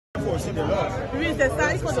aussi de l'ordre. Oui, c'est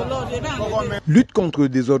ça, il faut de l'ordre. Lutte contre le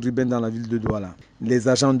désordre urbain dans la ville de Douala. Les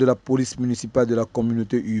agents de la police municipale de la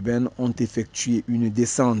communauté urbaine ont effectué une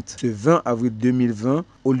descente ce 20 avril 2020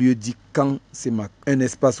 au lieu dit Camp Semak, un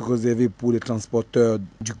espace réservé pour les transporteurs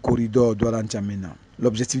du corridor Douala-N'Djamena.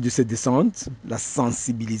 L'objectif de cette descente, la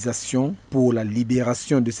sensibilisation pour la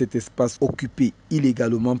libération de cet espace occupé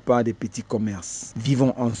illégalement par des petits commerces.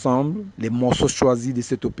 Vivons ensemble les morceaux choisis de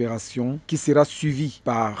cette opération qui sera suivie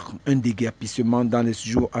par un déguerpissement dans les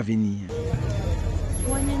jours à venir.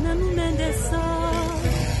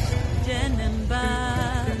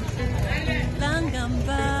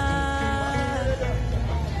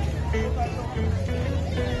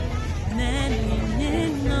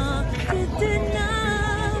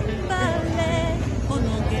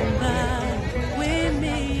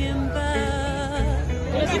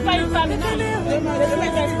 Je suis pas une femme, je suis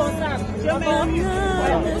responsable.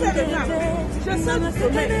 Je sens du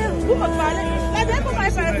sommeil. Vous me parlez. La dernière fois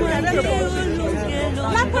qu'elle parlait, vous avez le conduit.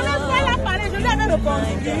 La première fois qu'elle a parlé, je lui avais le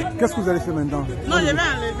conduit. Qu'est-ce que vous allez faire maintenant? Non, je vais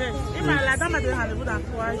enlever. La dame a donné rendez-vous dans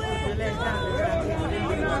 3 jours. Je l'ai enlevé.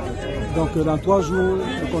 Donc dans 3 jours,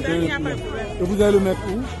 vous comptez. Et vous allez le mettre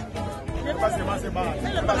où? Le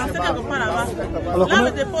balancer quelque part là-bas. Alors, là,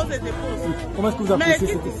 le dépose. Comment est-ce que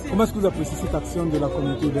vous appréciez cette action de la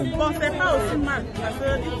communauté urbaine? Bon, c'est pas aussi mal, parce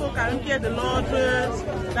qu'il faut quand même qu'il y ait de l'ordre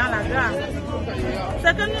dans la gare.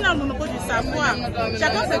 C'est que nous, nous n'avons pas du savoir.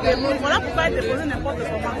 Chacun se débrouille. Voilà pourquoi il dépose n'importe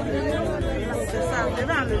comment. C'est ça, je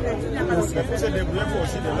vais enlever. Il faut se débrouiller pour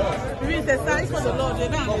aussi de l'ordre. Oui, c'est ça, il faut de l'ordre. Je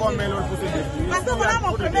vais enlever. Parce que voilà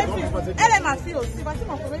mon premier fils. Elle est ma fille aussi. Voici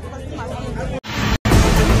mon premier fils, voici ma fille.